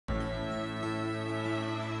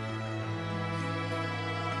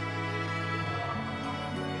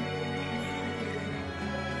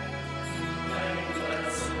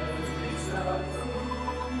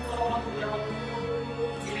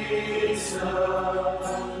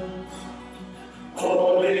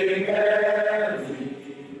Holy Mary,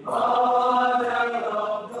 Mother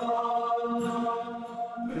of God.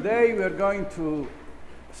 Today we are going to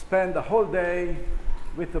spend the whole day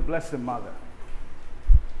with the Blessed Mother.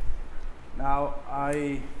 Now,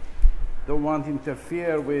 I don't want to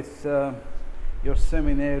interfere with your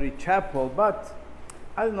seminary chapel, but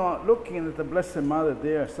I don't know, looking at the Blessed Mother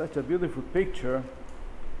there, such a beautiful picture.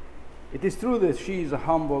 It is true that she is a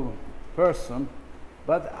humble person,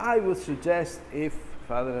 but I would suggest, if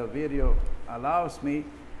Father Elvirio allows me,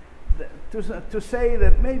 to say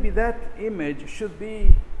that maybe that image should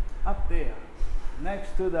be up there,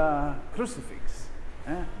 next to the crucifix.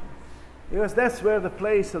 Because that's where the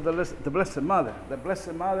place of the Blessed Mother. The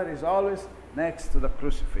Blessed Mother is always next to the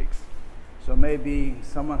crucifix. So maybe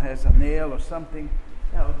someone has a nail or something.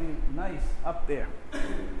 That would be nice up there.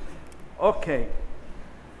 Okay.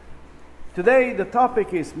 Today the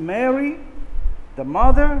topic is Mary, the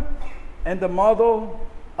mother, and the model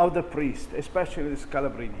of the priest, especially the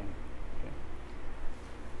Scalabrinian. Okay.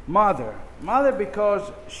 Mother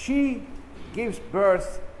because she gives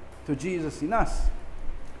birth to Jesus in us.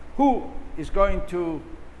 Who is going to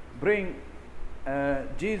bring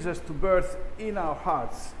Jesus to birth in our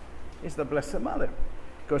hearts? Is the Blessed Mother,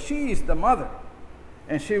 because she is the mother,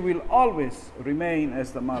 and she will always remain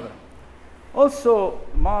as the mother. Also,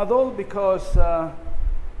 model because a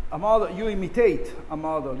model, you imitate a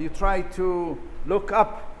model, you try to look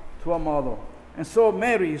up to a model, and so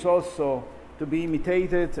Mary is also to be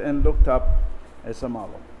imitated and looked up as a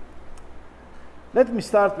model. Let me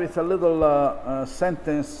start with a little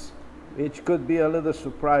sentence which could be a little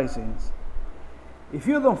surprising. If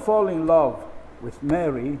you don't fall in love with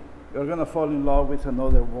Mary, you're going to fall in love with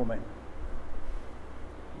another woman.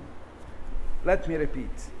 Let me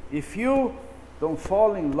repeat. If you don't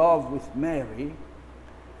fall in love with Mary,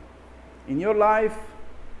 in your life,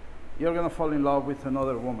 you're going to fall in love with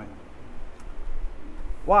another woman.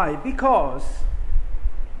 Why? Because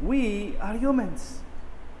we are humans.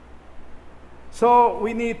 So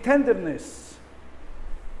we need tenderness.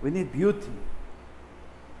 We need beauty.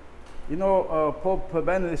 You know, Pope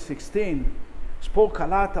Benedict XVI spoke a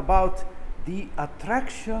lot about the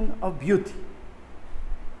attraction of beauty.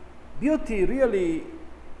 Beauty really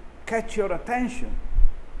catches your attention,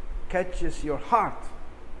 catches your heart.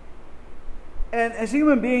 And as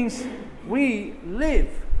human beings, we live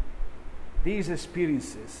these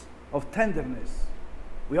experiences of tenderness.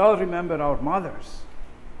 We all remember our mothers,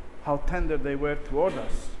 how tender they were toward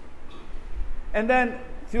us. And then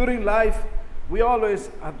during life, we always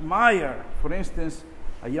admire, for instance,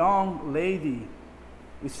 a young lady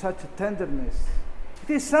with such a tenderness. It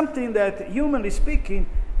is something that, humanly speaking,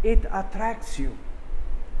 it attracts you.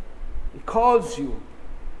 It calls you,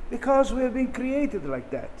 because we have been created like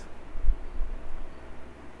that.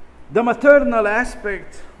 The maternal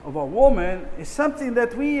aspect of a woman is something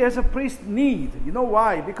that we as a priest need. You know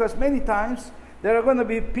why? Because many times there are going to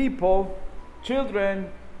be people, children,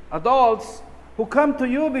 adults, who come to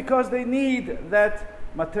you because they need that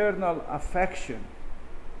maternal affection,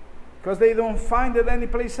 because they don't find it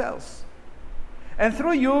anyplace else. And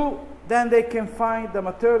through you, then they can find the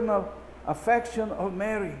maternal affection of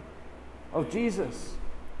Mary, of Jesus.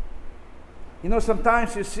 You know,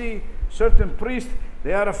 sometimes you see certain priests,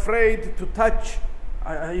 they are afraid to touch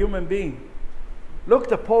a human being. Look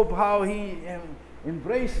the Pope, how he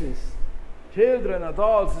embraces children,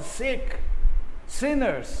 adults, sick,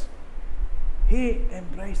 sinners. He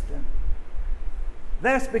embraced them.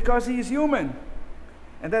 That's because he is human.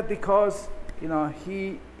 And that's because, you know,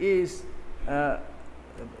 he is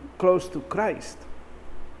close to Christ.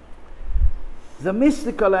 The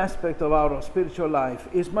mystical aspect of our spiritual life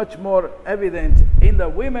is much more evident in the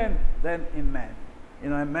women than in men. You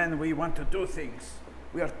know, in men, we want to do things.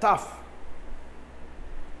 We are tough.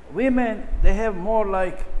 Women, they have more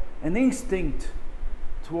like an instinct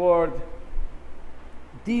toward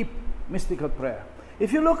deep mystical prayer.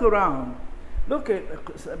 If you look around, look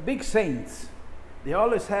at big saints. They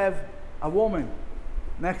always have a woman,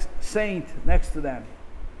 saint next to them.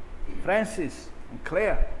 Francis and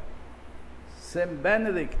Clare, Saint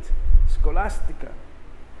Benedict, Scholastica.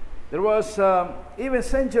 There was even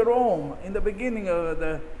Saint Jerome in the beginning of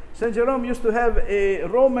the. Saint Jerome used to have a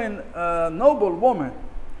Roman noble woman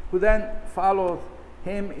who then followed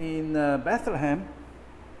him in Bethlehem.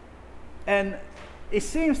 And it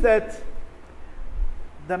seems that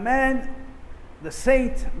the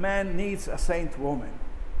saint man needs a saint woman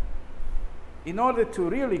in order to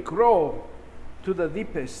really grow to the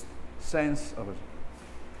deepest sense of it.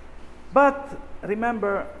 But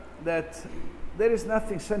remember that there is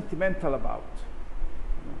nothing sentimental about.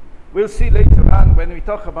 we'll see later on when we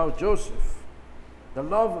talk about Joseph, the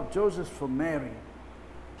love of Joseph for Mary.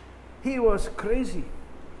 He was crazy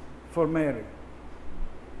for Mary,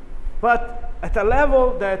 but at a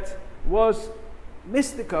level that was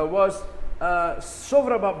mystical, was so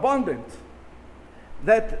abundant,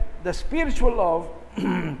 that the spiritual love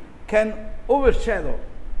can overshadow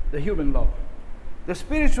the human love. The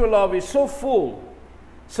spiritual love is so full,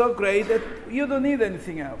 so great, that you don't need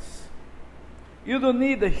anything else. You don't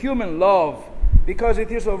need the human love, because it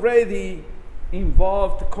is already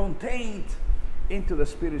involved, contained into the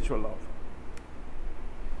spiritual love.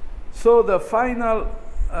 So the final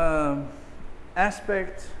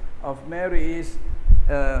aspect of Mary is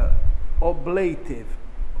oblative.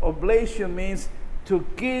 Oblation means to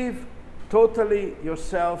give totally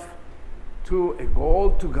yourself to a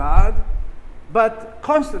goal, to God, but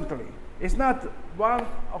constantly. It's not one,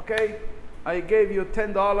 okay, I gave you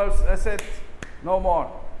 $10, that's it, no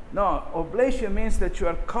more. No, oblation means that you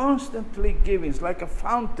are constantly giving. It's like a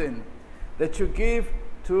fountain that you give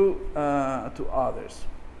to others.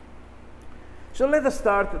 So let us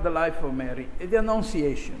start the life of Mary, the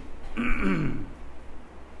Annunciation.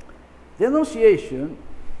 The Annunciation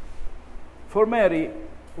for Mary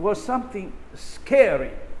was something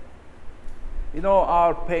scary. You know,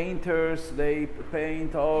 our painters, they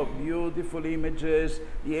paint all beautiful images,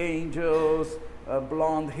 the angels,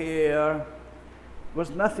 blonde hair. It was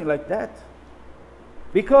nothing like that.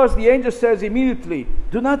 Because the angel says immediately,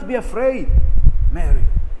 do not be afraid, Mary.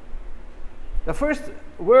 The first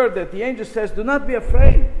word that the angel says, do not be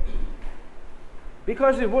afraid.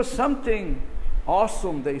 Because it was something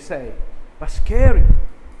awesome, they say, but scary.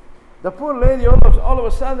 The poor lady, all of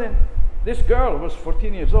a sudden, this girl was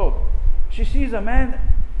 14 years old. She sees a man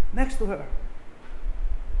next to her.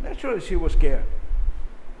 Naturally, she was scared.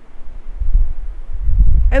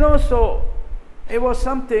 And also, it was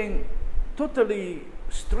something totally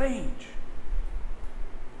strange.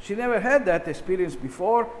 She never had that experience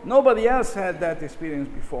before. Nobody else had that experience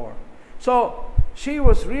before. So she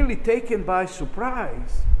was really taken by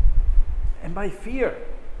surprise and by fear.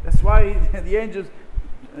 That's why the angels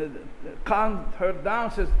calmed her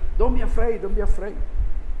down, says, don't be afraid, don't be afraid.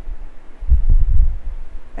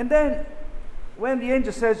 And then when the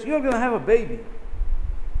angel says, you're going to have a baby.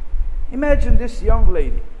 Imagine this young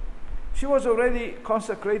lady. She was already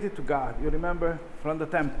consecrated to God, you remember, from the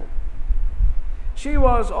temple. She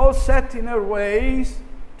was all set in her ways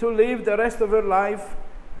to live the rest of her life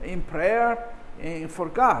in prayer and for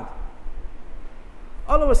God.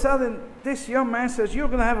 All of a sudden, this young man says, you're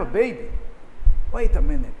going to have a baby. Wait a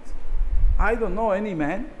minute. I don't know any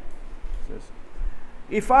man. He says,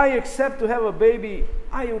 if I accept to have a baby,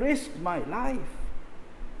 I risk my life.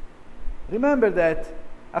 Remember that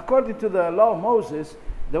according to the law of Moses,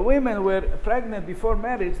 the women were pregnant before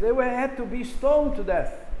marriage, they had to be stoned to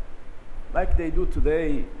death, like they do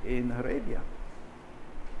today in Arabia.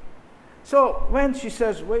 So when she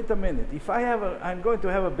says, wait a minute, if I'm going to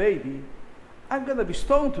have a baby, I'm going to be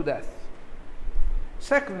stoned to death.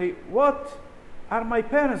 Secondly, what are my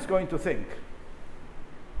parents going to think?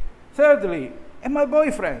 Thirdly, and my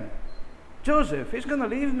boyfriend, Joseph, he's going to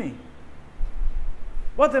leave me.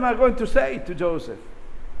 What am I going to say to Joseph?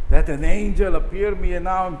 That an angel appeared me and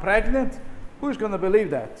now I'm pregnant? Who's going to believe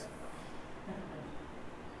that?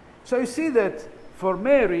 So you see that for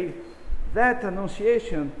Mary, that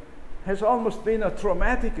Annunciation has almost been a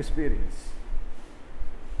traumatic experience.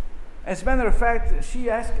 As a matter of fact, she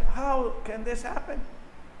asked, how can this happen?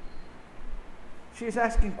 She's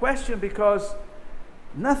asking questions because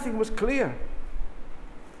nothing was clear.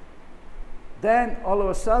 Then all of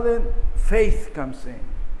a sudden, faith comes in.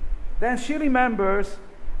 Then she remembers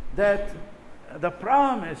that the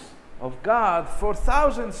promise of God for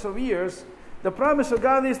thousands of years, the promise of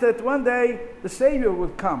God is that one day the Savior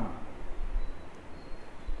would come.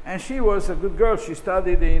 And she was a good girl. She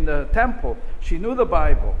studied in the temple. She knew the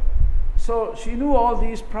Bible. So she knew all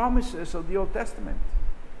these promises of the Old Testament.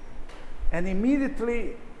 And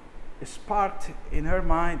immediately it sparked in her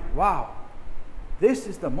mind, wow, this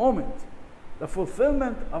is the moment, the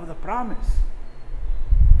fulfillment of the promise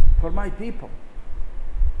for my people.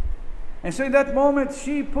 And so in that moment,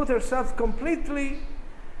 she put herself completely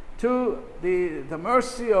to the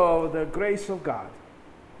mercy of the grace of God.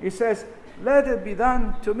 He says, let it be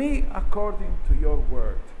done to me according to your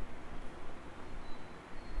word.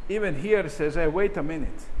 Even here it says, hey, wait a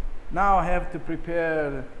minute. Now I have to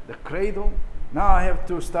prepare the cradle. Now I have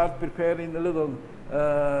to start preparing the little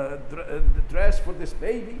dress for this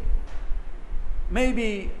baby.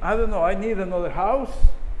 Maybe, I don't know, I need another house.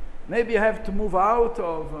 Maybe I have to move out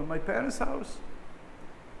of my parents' house.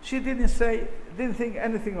 She didn't think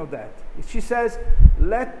anything of that. She says,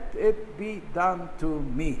 let it be done to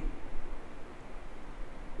me.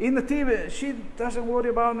 In the TV, she doesn't worry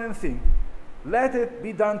about anything. Let it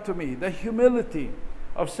be done to me. The humility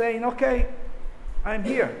of saying, okay, I'm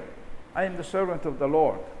here. I am the servant of the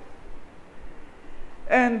Lord.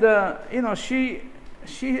 And, she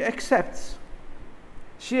accepts.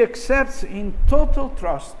 She accepts in total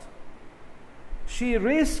trust. She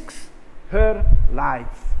risks her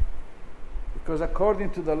life. Because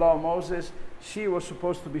according to the law of Moses, she was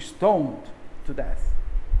supposed to be stoned to death.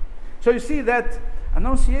 So you see that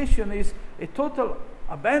Annunciation is a total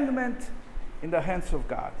abandonment in the hands of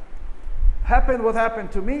God. Happened what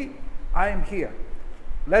happened to me, I am here.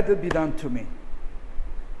 Let it be done to me.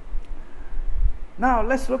 Now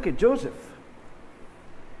let's look at Joseph.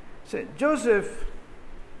 So Joseph,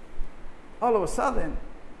 all of a sudden,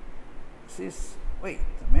 says, wait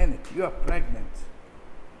a minute, you are pregnant.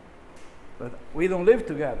 But we don't live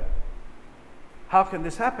together. How can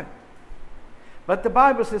this happen? But the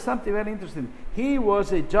Bible says something very interesting. He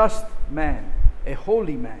was a just man, a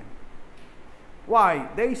holy man. Why?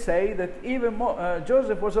 They say that even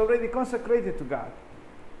Joseph was already consecrated to God.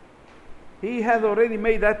 He had already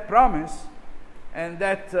made that promise and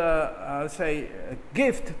that,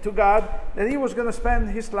 gift to God that he was going to spend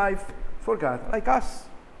his life for God, like us.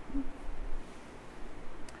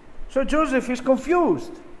 So Joseph is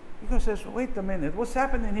confused. He says, wait a minute, what's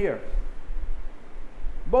happening here?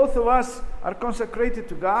 Both of us are consecrated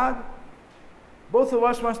to God. Both of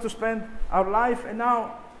us want to spend our life, and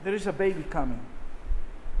now there is a baby coming.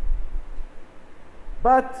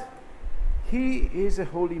 But he is a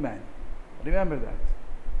holy man. Remember that.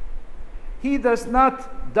 He does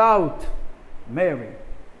not doubt Mary.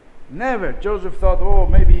 Never. Joseph thought, oh,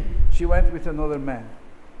 maybe she went with another man.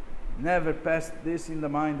 Never passed this in the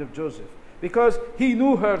mind of Joseph. Because he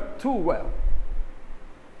knew her too well.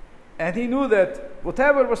 And he knew that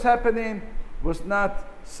whatever was happening was not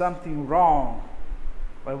something wrong,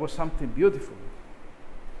 but it was something beautiful,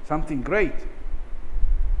 something great.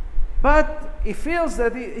 But he feels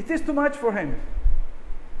that it is too much for him.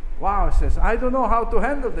 Wow, he says, I don't know how to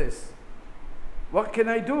handle this. What can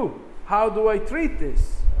I do? How do I treat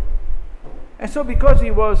this? And so because he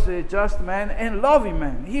was a just man and loving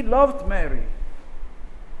man, he loved Mary.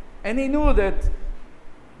 And he knew that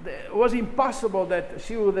it was impossible that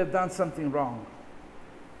she would have done something wrong.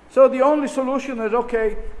 So the only solution is,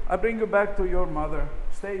 okay, I bring you back to your mother.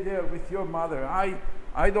 Stay there with your mother.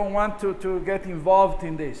 I don't want to get involved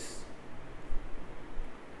in this.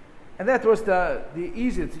 And that was the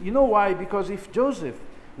easiest. You know why? Because if Joseph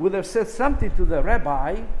would have said something to the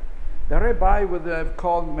rabbi would have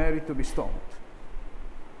called Mary to be stoned.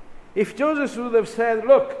 If Joseph would have said,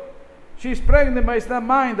 look, she's pregnant, but it's not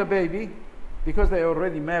mine, the baby, because they are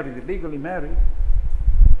already married, legally married,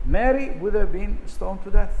 Mary would have been stoned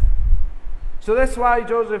to death. So that's why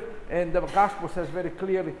Joseph, and the Gospel says very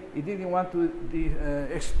clearly, he didn't want to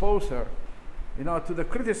expose her, to the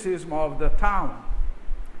criticism of the town.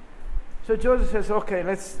 So Joseph says, okay,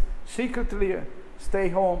 let's secretly stay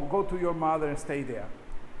home, go to your mother and stay there.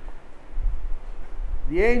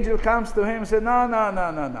 The angel comes to him and says,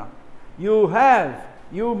 no.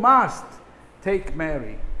 You must take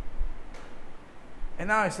Mary. And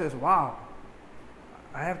now he says, wow,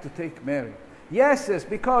 I have to take Mary. Yes,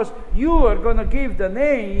 because you are going to give the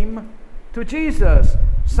name to Jesus,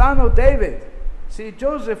 son of David. See,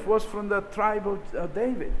 Joseph was from the tribe of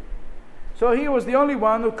David. So he was the only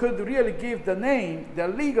one who could really give the name, the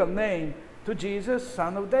legal name, to Jesus,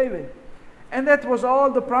 son of David. And that was all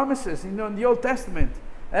the promises in the Old Testament.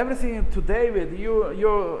 Everything to David,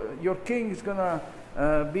 your king is going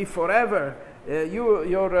to be forever.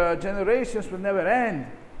 Your generations will never end.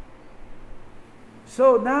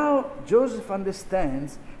 So now Joseph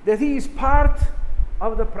understands that he is part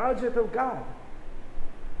of the project of God.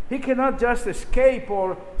 He cannot just escape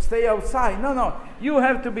or stay outside. No. You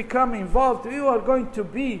have to become involved. You are going to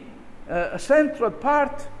be a central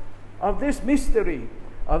part of this mystery,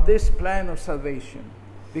 of this plan of salvation.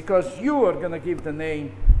 Because you are going to give the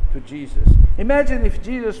name to Jesus. Imagine if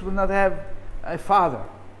Jesus would not have a father.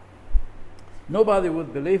 Nobody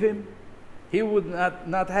would believe him. He would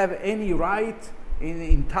not have any right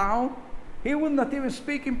in town. He would not even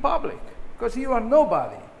speak in public because you are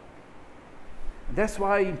nobody. That's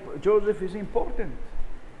why Joseph is important.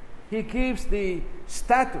 He gives the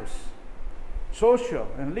status, social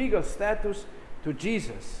and legal status, to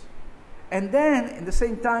Jesus. And then, at the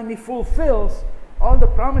same time, he fulfills all the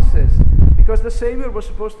promises because the Savior was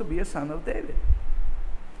supposed to be a son of David.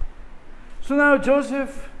 So now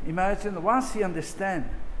Joseph, imagine, once he understands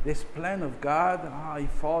this plan of God, how he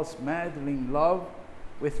falls madly in love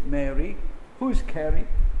with Mary, who is carrying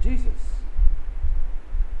Jesus.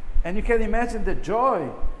 And you can imagine the joy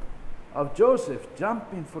of Joseph,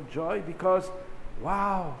 jumping for joy, because,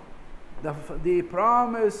 wow, the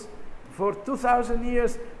promise for 2,000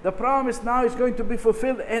 years, the promise now is going to be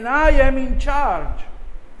fulfilled, and I am in charge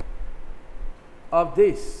of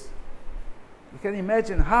this. You can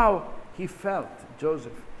imagine how he felt,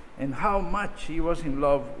 Joseph, and how much he was in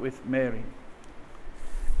love with Mary.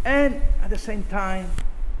 And at the same time,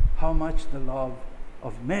 how much the love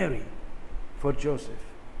of Mary for Joseph.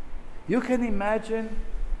 You can imagine,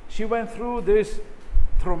 she went through this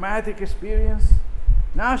traumatic experience.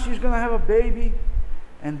 Now she's going to have a baby.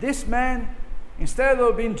 And this man, instead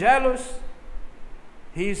of being jealous,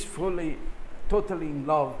 he's totally in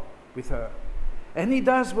love with her. And he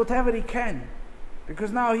does whatever he can,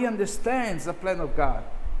 because now he understands the plan of God,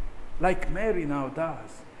 like Mary now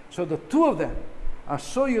does. So the two of them are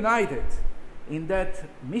so united in that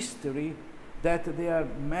mystery that they are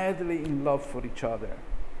madly in love for each other.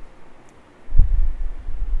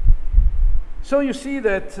 So you see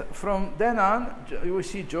that from then on, you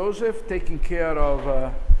see Joseph taking care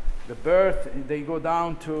of the birth. They go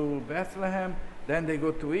down to Bethlehem, then they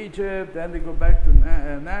go to Egypt, then they go back to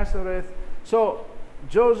Nazareth. So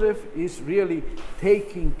Joseph is really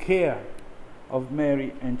taking care of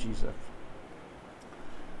Mary and Jesus.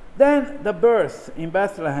 Then the birth in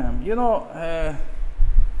Bethlehem. You know,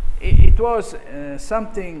 it was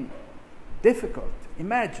something difficult.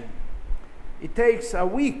 Imagine, it takes a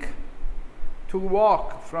week to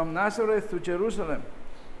walk from Nazareth to Jerusalem.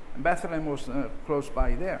 And Bethlehem was close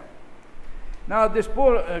by there. Now this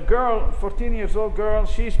poor girl, 14 years old girl,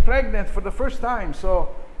 she's pregnant for the first time,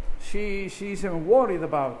 so she's even worried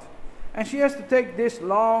about. And she has to take this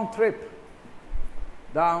long trip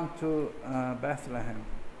down to Bethlehem.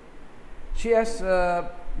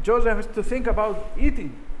 Joseph has to think about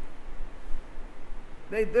eating.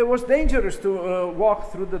 It was dangerous to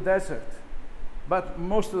walk through the desert. But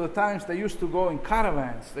most of the times they used to go in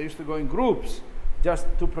caravans, they used to go in groups just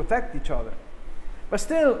to protect each other. But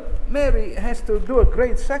still, Mary has to do a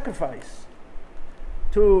great sacrifice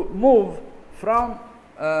to move from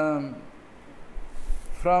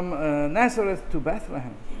Nazareth to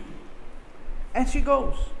Bethlehem. And she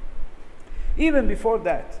goes. Even before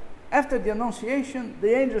that, after the Annunciation,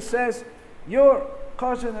 the angel says, your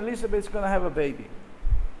cousin Elizabeth is going to have a baby.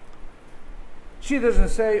 She doesn't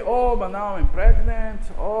say, oh, but now I'm pregnant.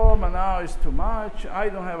 Oh, but now it's too much. I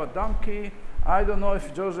don't have a donkey. I don't know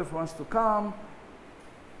if Joseph wants to come.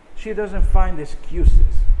 She doesn't find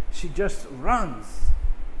excuses. She just runs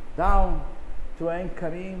down to Ein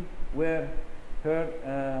Karim, where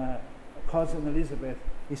her cousin Elizabeth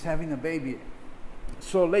is having a baby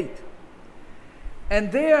so late.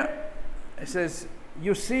 And there, it says,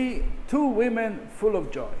 you see two women full of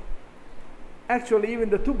joy. Actually, even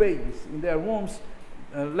the two babies in their wombs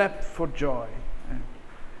leapt for joy.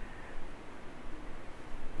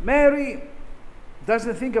 Mary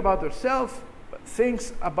doesn't think about herself, but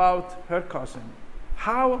thinks about her cousin,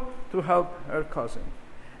 how to help her cousin.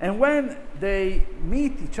 And when they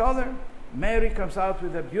meet each other, Mary comes out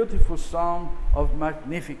with a beautiful song of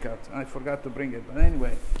Magnificat. I forgot to bring it, but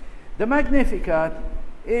anyway. The Magnificat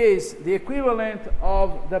is the equivalent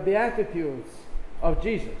of the Beatitudes of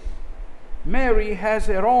Jesus. Mary has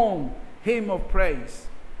her own hymn of praise,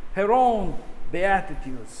 her own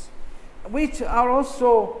Beatitudes, which are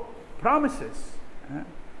also promises.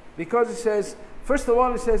 Because it says, first of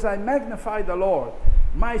all, it says, I magnify the Lord.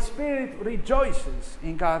 My spirit rejoices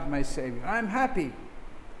in God my Savior. I'm happy.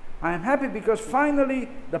 I am happy because finally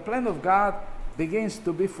the plan of God begins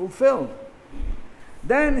to be fulfilled.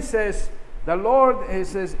 Then it says, the Lord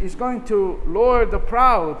is going to lower the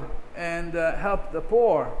proud and help the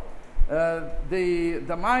poor.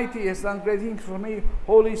 The mighty has done great things for me.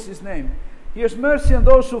 Holy is his name. He has mercy on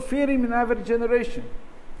those who fear him in every generation.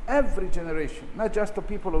 Every generation, not just the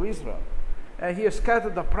people of Israel. He has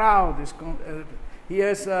scattered the proud. He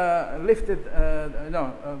has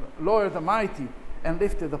lowered the mighty and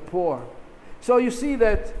lifted the poor. So you see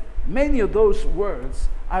that many of those words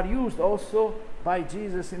are used also by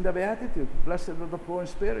Jesus in the Beatitude. Blessed are the poor in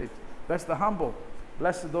spirit. Blessed the humble.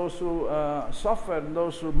 Blessed those who suffer and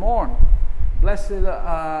those who mourn. Blessed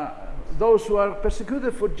those who are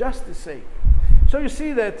persecuted for justice sake. So you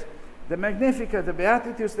see that the Magnificat, the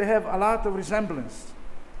Beatitudes, they have a lot of resemblance.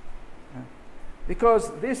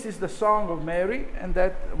 Because this is the song of Mary, and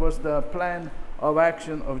that was the plan of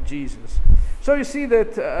action of Jesus. So you see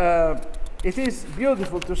that it is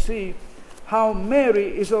beautiful to see how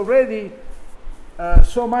Mary is already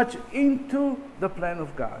so much into the plan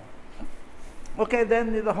of God. Okay,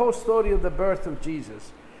 then the whole story of the birth of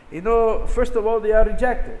Jesus. You know, first of all, they are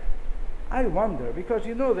rejected. I wonder, because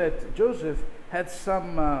you know that Joseph had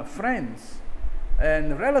some friends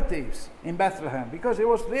and relatives in Bethlehem, because he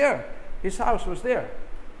was there. His house was there.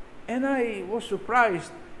 And I was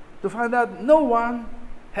surprised to find out no one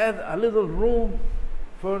had a little room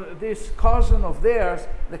for this cousin of theirs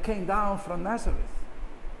that came down from Nazareth.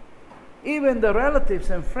 Even the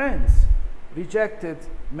relatives and friends rejected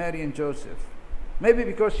Mary and Joseph. Maybe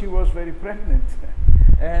because she was very pregnant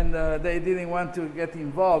and they didn't want to get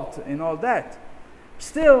involved in all that.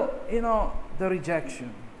 Still, you know, the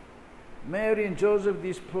rejection. Mary and Joseph,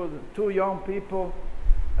 these two young people,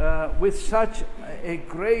 with such a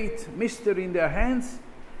great mystery in their hands,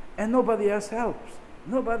 and nobody else helps.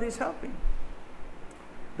 Nobody is helping.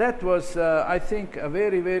 That was, I think, a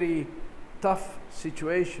very, very tough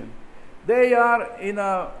situation. They are in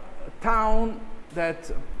a town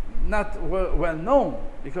that not well known,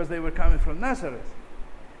 because they were coming from Nazareth.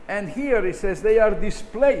 And here it says they are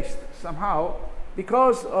displaced somehow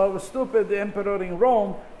because of a stupid emperor in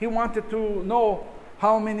Rome. He wanted to know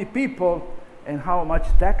how many people and how much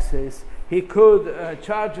taxes he could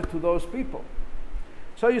charge to those people.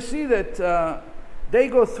 So you see that they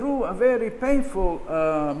go through a very painful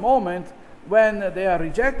moment when they are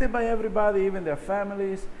rejected by everybody, even their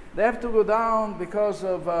families. They have to go down because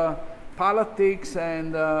of politics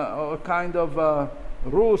and all kind of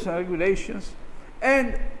rules and regulations.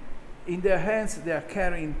 And in their hands they are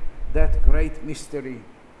carrying that great mystery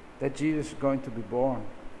that Jesus is going to be born.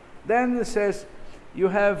 Then it says you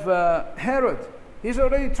have Herod. He's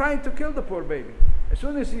already trying to kill the poor baby. As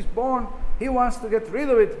soon as he's born, he wants to get rid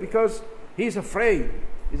of it because he's afraid.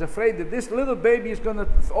 He's afraid that this little baby is going to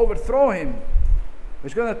overthrow him.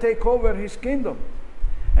 He's going to take over his kingdom.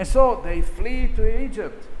 And so they flee to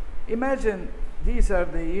Egypt. Imagine, these are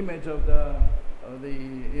the image of the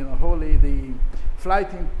flight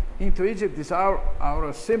into Egypt is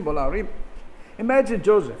our symbol, our image. Imagine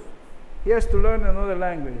Joseph. He has to learn another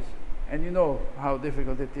language. And you know how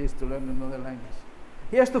difficult it is to learn another language.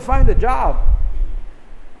 He has to find a job.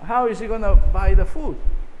 How is he going to buy the food?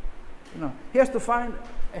 You know, he has to find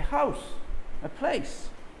a house, a place.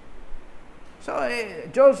 So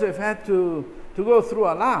Joseph had to go through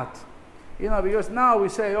a lot. You know, because now we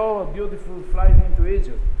say, oh, a beautiful flight into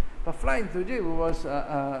Egypt. But flying to Egypt was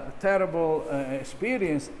a terrible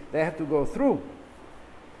experience they had to go through.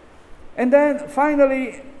 And then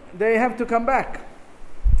finally, they have to come back.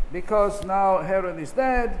 Because now Herod is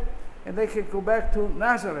dead, and they can go back to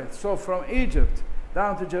Nazareth. So from Egypt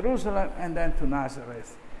down to Jerusalem, and then to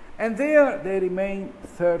Nazareth. And there they remain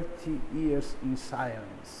 30 years in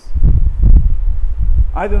silence.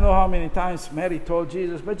 I don't know how many times Mary told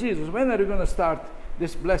Jesus, but Jesus, when are you going to start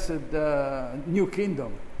this blessed new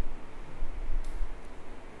kingdom?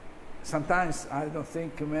 Sometimes, I don't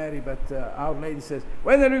think Mary, but Our Lady says,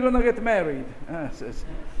 when are you going to get married? Says,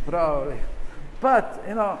 probably. But,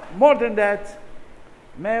 you know, more than that,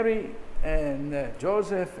 Mary and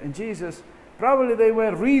Joseph and Jesus, probably they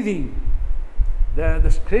were reading the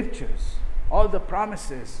scriptures, all the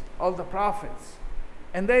promises, all the prophets.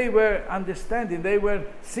 And they were understanding, they were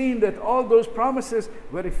seeing that all those promises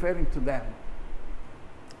were referring to them.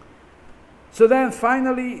 So then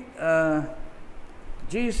finally,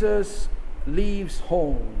 Jesus leaves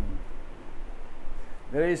home.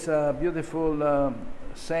 There is a beautiful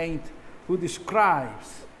saint who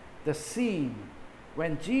describes the scene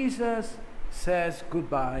when Jesus says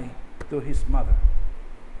goodbye to his mother.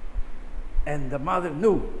 And the mother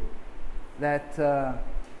knew that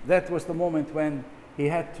that was the moment when he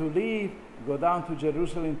had to leave, go down to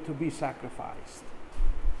Jerusalem to be sacrificed.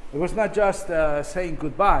 It was not just saying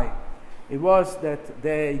goodbye. It was that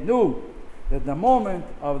they knew that the moment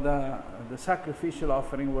of the sacrificial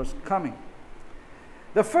offering was coming.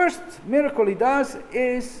 The first miracle he does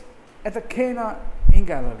is at the Cana in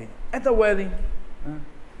Galilee, at the wedding.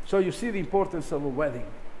 So you see the importance of a wedding.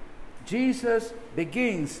 Jesus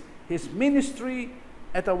begins his ministry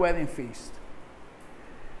at a wedding feast.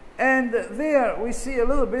 And there we see a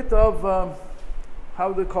little bit of,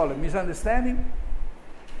 how do you call it, misunderstanding.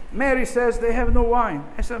 Mary says they have no wine.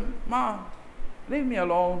 I said, Mom, leave me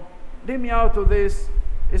alone. Leave me out of this.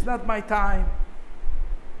 It's not my time.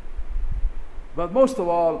 But most of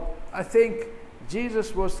all, I think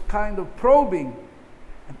Jesus was kind of probing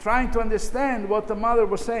and trying to understand what the mother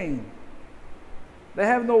was saying. They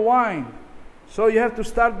have no wine, so you have to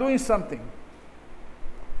start doing something.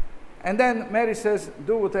 And then Mary says,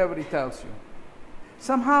 do whatever he tells you.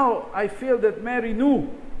 Somehow I feel that Mary knew,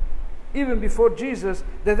 even before Jesus,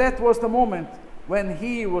 that that was the moment when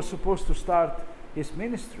he was supposed to start his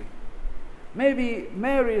ministry. Maybe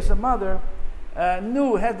Mary as a mother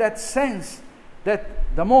had that sense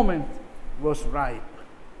that the moment was ripe,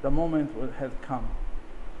 the moment had come.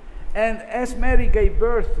 And as Mary gave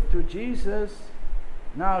birth to Jesus,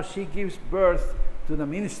 now she gives birth to the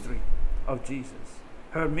ministry of Jesus,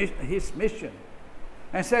 his mission,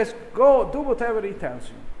 and says, go do whatever he tells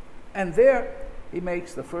you. And there he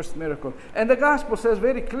makes the first miracle. And the gospel says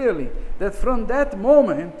very clearly that from that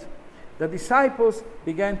moment, the disciples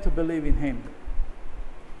began to believe in him.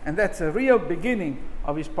 And that's a real beginning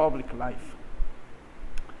of his public life.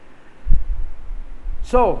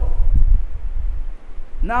 So,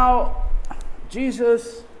 now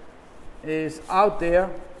Jesus is out there,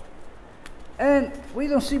 and we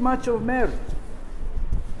don't see much of Mary.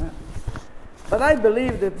 But I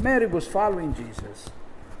believe that Mary was following Jesus.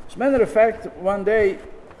 As a matter of fact, one day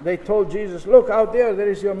they told Jesus, look, out there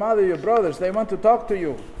is your mother, your brothers. They want to talk to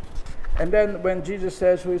you. And then when Jesus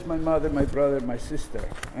says, who is my mother, my brother, my sister?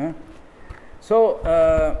 So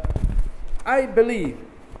I believe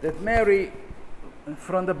that Mary,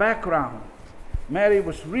 from the background, Mary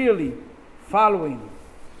was really following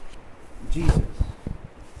Jesus.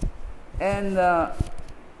 And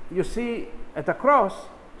you see, at the cross,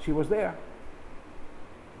 she was there.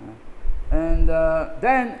 And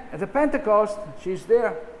then at the Pentecost, she's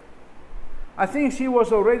there. I think she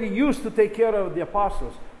was already used to take care of the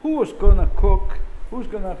apostles. Who was going to cook? Who's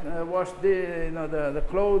going to wash the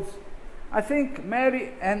clothes? I think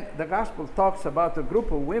Mary, and the gospel talks about a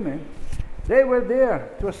group of women, they were there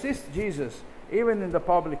to assist Jesus, even in the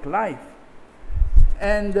public life.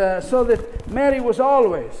 And so that Mary was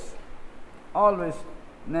always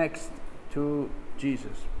next to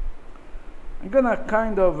Jesus. I'm going to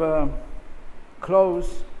kind of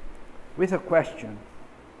close with a question.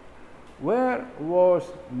 Where was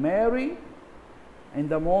Mary in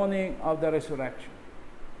the morning of the resurrection?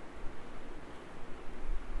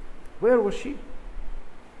 Where was she?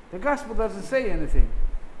 The gospel doesn't say anything.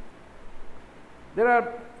 There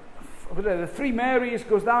are the three Marys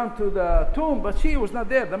goes down to the tomb, but she was not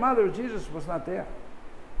there. The mother of Jesus was not there.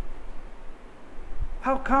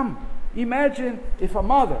 How come? Imagine if a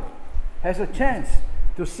mother has a chance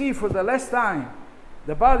to see for the last time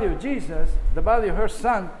the body of Jesus, the body of her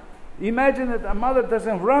son. Imagine that a mother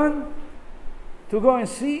doesn't run to go and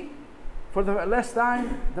see for the last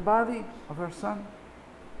time the body of her son.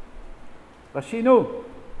 But she knew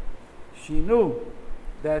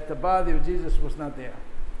that the body of Jesus was not there.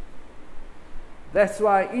 That's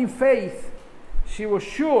why in faith she was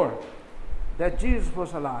sure that Jesus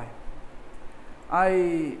was alive.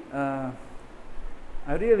 I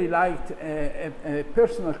really liked a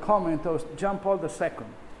personal comment of John Paul II.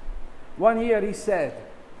 One year he said,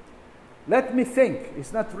 let me think,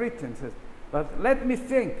 it's not written, but let me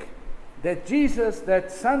think that Jesus,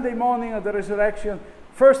 that Sunday morning of the resurrection,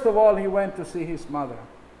 first of all he went to see his mother.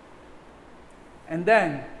 And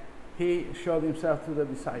then he showed himself to the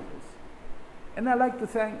disciples. And I like to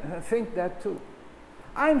think that too.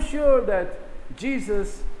 I'm sure that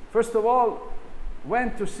Jesus, first of all,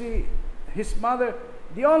 went to see his mother,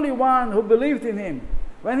 the only one who believed in him.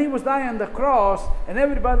 When he was dying on the cross and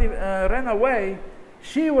everybody ran away,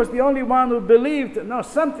 she was the only one who believed, no,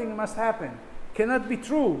 something must happen. Cannot be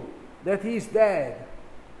true that he is dead.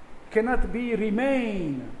 Cannot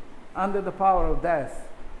remain under the power of death.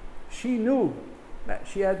 She knew that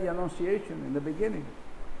she had the Annunciation in the beginning.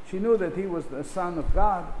 She knew that he was the Son of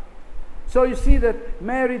God. So you see that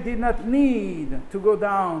Mary did not need to go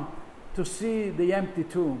down to see the empty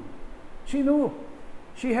tomb. She knew.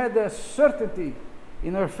 She had a certainty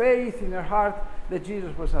in her faith, in her heart, that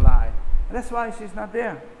Jesus was alive. And that's why she's not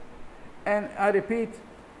there. And I repeat,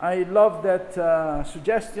 I love that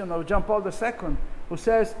suggestion of John Paul II, who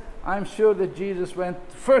says, I'm sure that Jesus went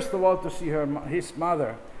first of all to see his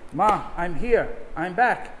mother. Ma, I'm here. I'm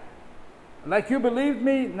back. Like you believed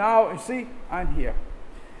me, now you see, I'm here.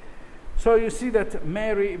 So you see that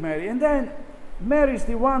Mary. And then Mary is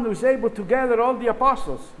the one who is able to gather all the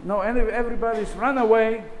apostles. No, everybody's run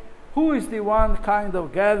away. Who is the one kind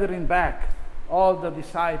of gathering back all the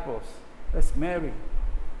disciples? That's Mary.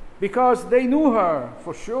 Because they knew her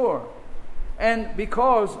for sure. And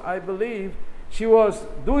because I believe she was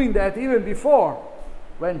doing that even before,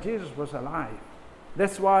 when Jesus was alive.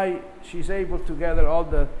 That's why she's able to gather all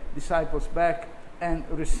the disciples back and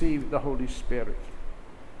receive the Holy Spirit.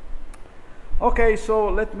 Okay, so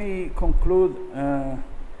let me conclude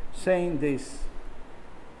saying this.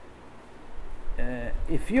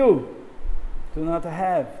 If you do not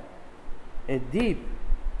have a deep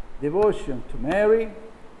devotion to Mary,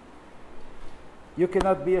 you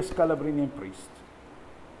cannot be a Scalabrinian priest.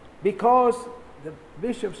 Because the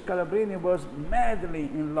Bishop Scalabrini was madly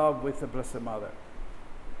in love with the Blessed Mother.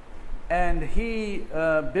 And he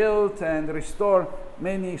built and restored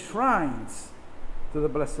many shrines to the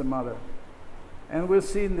Blessed Mother. And we'll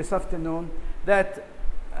see in this afternoon that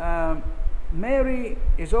Mary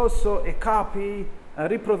is also a copy, a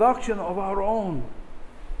reproduction of our own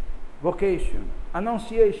vocation,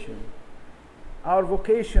 annunciation. Our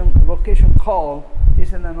vocation call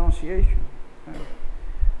is an annunciation.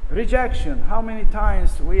 Rejection, how many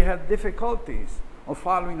times we had difficulties of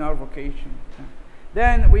following our vocation.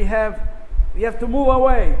 Then we have to move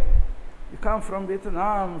away. You come from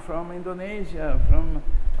Vietnam, from Indonesia, from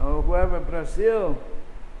whoever, Brazil,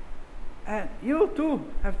 and you too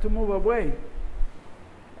have to move away.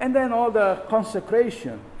 And then all the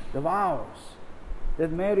consecration, the vows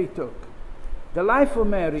that Mary took. The life of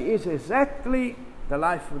Mary is exactly the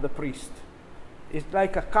life of the priest. It's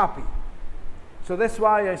like a copy. So that's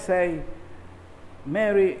why I say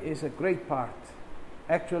Mary is a great part.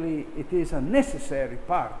 Actually, it is a necessary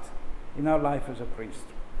part in our life as a priest.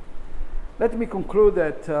 Let me conclude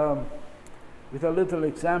that with a little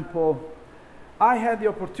example. I had the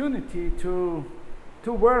opportunity to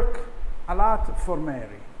work a lot for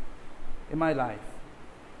Mary in my life.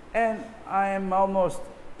 And I am almost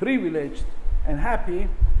privileged and happy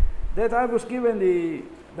that I was given the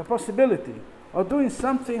possibility of doing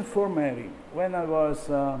something for Mary. When I was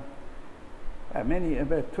about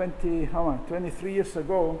 23 years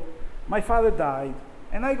ago, my father died,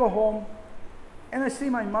 and I go home and I see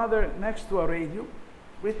my mother next to a radio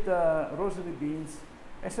with rosary beads.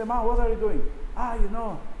 I said, "Mom, what are you doing?"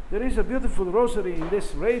 There is a beautiful rosary in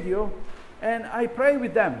this radio, and I pray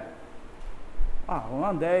with them.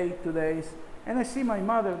 1 day, 2 days, and I see my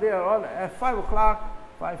mother there all at 5 o'clock,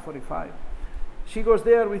 5:45. She goes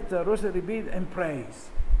there with the rosary bead and prays.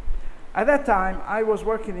 At that time, I was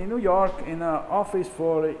working in New York in an office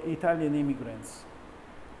for Italian immigrants.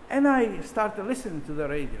 And I started listening to the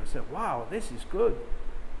radio. I said, wow, this is good.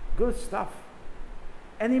 Good stuff.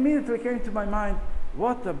 And immediately came to my mind,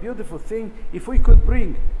 what a beautiful thing if we could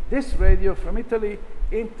bring this radio from Italy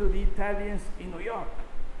into the Italians in New York.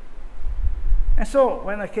 And so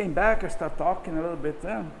when I came back, I started talking a little bit.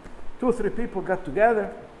 2 or 3 people got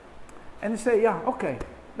together and they say, yeah, okay,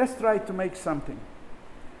 let's try to make something.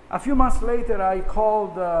 A few months later, I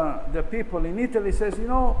called the people in Italy, says,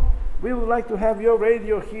 we would like to have your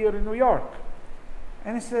radio here in New York.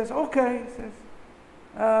 And he says, okay, he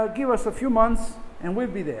says, give us a few months and we'll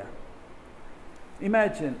be there.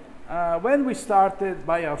 Imagine, when we started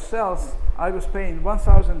by ourselves, I was paying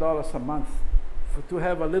 $1,000 a month to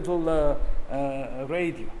have a little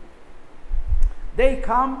radio. They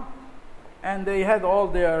come and they had all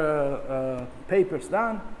their papers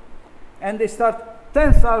done, and they start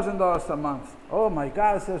 $10,000 a month. Oh my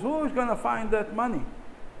God, says, who is going to find that money?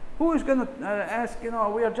 Who is going to ask, we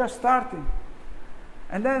are just starting.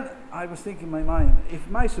 And then I was thinking in my mind, if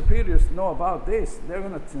my superiors know about this, they're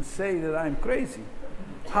going to say that I'm crazy.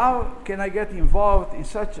 How can I get involved in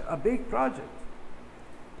such a big project?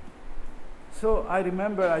 So I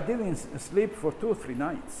remember I didn't sleep for 2 or 3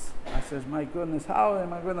 nights. I says, my goodness, how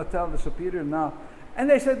am I going to tell the superior now? And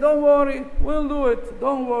they said, don't worry, we'll do it,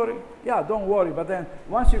 don't worry. Yeah, don't worry, but then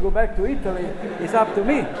once you go back to Italy, it's up to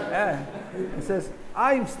me. Yeah. He says,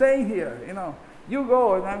 I'm staying here, you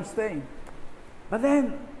go and I'm staying. But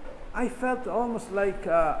then I felt almost like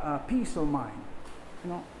a peace of mind.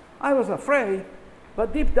 I was afraid,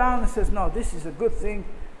 but deep down it says, no, this is a good thing,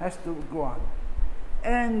 has to go on.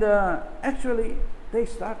 And actually, they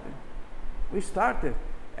started. We started.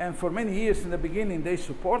 And for many years in the beginning, they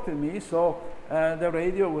supported me, so the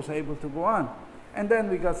radio was able to go on. And then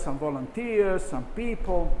we got some volunteers, some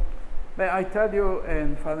people. But I tell you,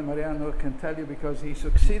 and Father Mariano can tell you because he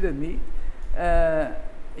succeeded me,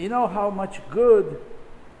 you know how much good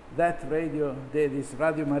that radio did, is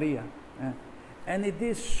Radio Maria. And it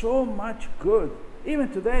did so much good, even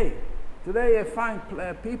today. Today I find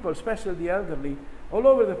people, especially the elderly, all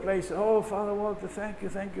over the place, oh, Father Walter, thank you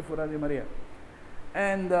for Radio Maria.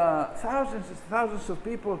 And thousands and thousands of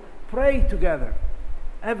people pray together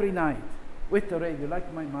every night with the radio,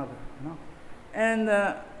 like my mother. And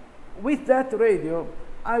with that radio,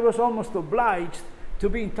 I was almost obliged to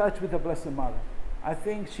be in touch with the Blessed Mother. I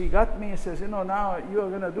think she got me and says, now you are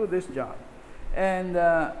going to do this job. And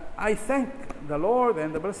I thank the Lord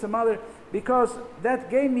and the Blessed Mother because that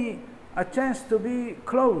gave me a chance to be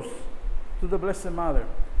close to the Blessed Mother.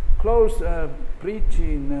 Close,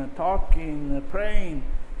 preaching, talking, praying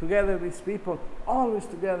together with people, always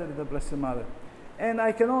together with the Blessed Mother. And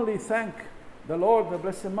I can only thank the Lord, the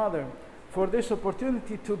Blessed Mother, for this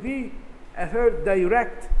opportunity to be at her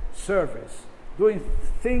direct service, doing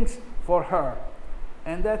things for her.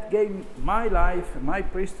 And that gave my life, my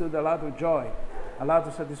priesthood, a lot of joy, a lot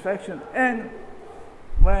of satisfaction. And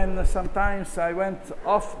when sometimes I went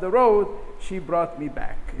off the road, she brought me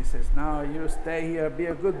back. He says, now you stay here, be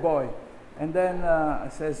a good boy. And then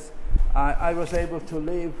says, I was able to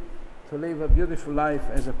live a beautiful life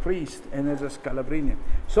as a priest and as a Scalabrinian.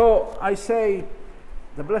 So I say,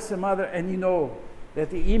 the Blessed Mother, and you know that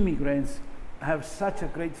the immigrants have such a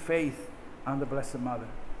great faith on the Blessed Mother.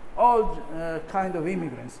 All kind of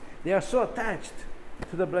immigrants, they are so attached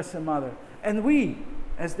to the Blessed Mother. And we,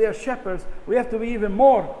 as their shepherds, we have to be even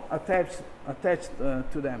more attached to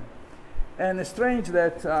them. And it's strange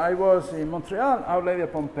that I was in Montreal, Our Lady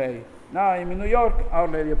of Pompeii. Now I'm in New York, Our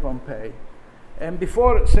Lady of Pompeii. And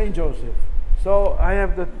before St. Joseph. So I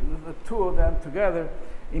have the two of them together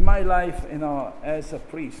in my life, as a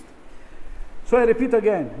priest. So I repeat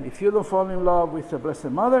again, if you don't fall in love with the Blessed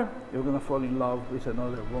Mother, you're going to fall in love with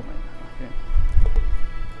another woman. Okay?